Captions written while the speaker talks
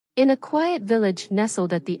In a quiet village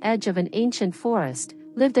nestled at the edge of an ancient forest,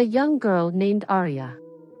 lived a young girl named Aria.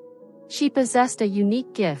 She possessed a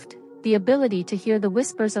unique gift, the ability to hear the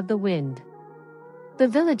whispers of the wind. The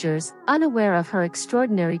villagers, unaware of her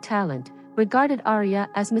extraordinary talent, regarded Aria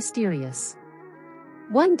as mysterious.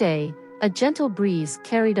 One day, a gentle breeze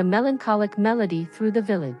carried a melancholic melody through the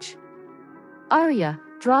village. Aria,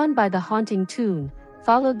 drawn by the haunting tune,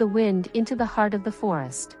 followed the wind into the heart of the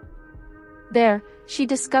forest. There, she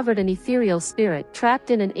discovered an ethereal spirit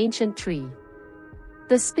trapped in an ancient tree.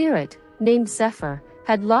 The spirit, named Zephyr,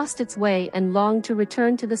 had lost its way and longed to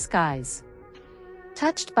return to the skies.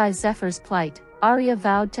 Touched by Zephyr's plight, Aria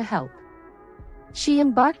vowed to help. She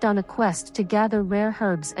embarked on a quest to gather rare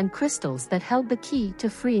herbs and crystals that held the key to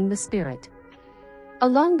freeing the spirit.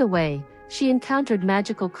 Along the way, she encountered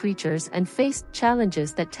magical creatures and faced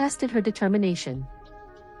challenges that tested her determination.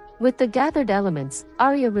 With the gathered elements,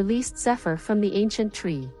 Aria released Zephyr from the ancient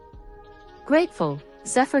tree. Grateful,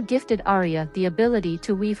 Zephyr gifted Aria the ability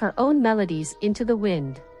to weave her own melodies into the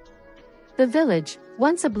wind. The village,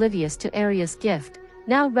 once oblivious to Aria's gift,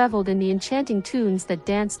 now reveled in the enchanting tunes that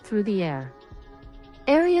danced through the air.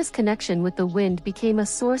 Aria's connection with the wind became a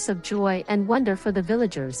source of joy and wonder for the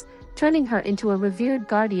villagers, turning her into a revered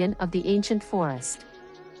guardian of the ancient forest.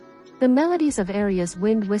 The melodies of Aria's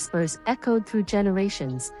wind whispers echoed through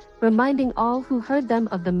generations, reminding all who heard them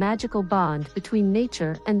of the magical bond between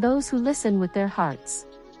nature and those who listen with their hearts.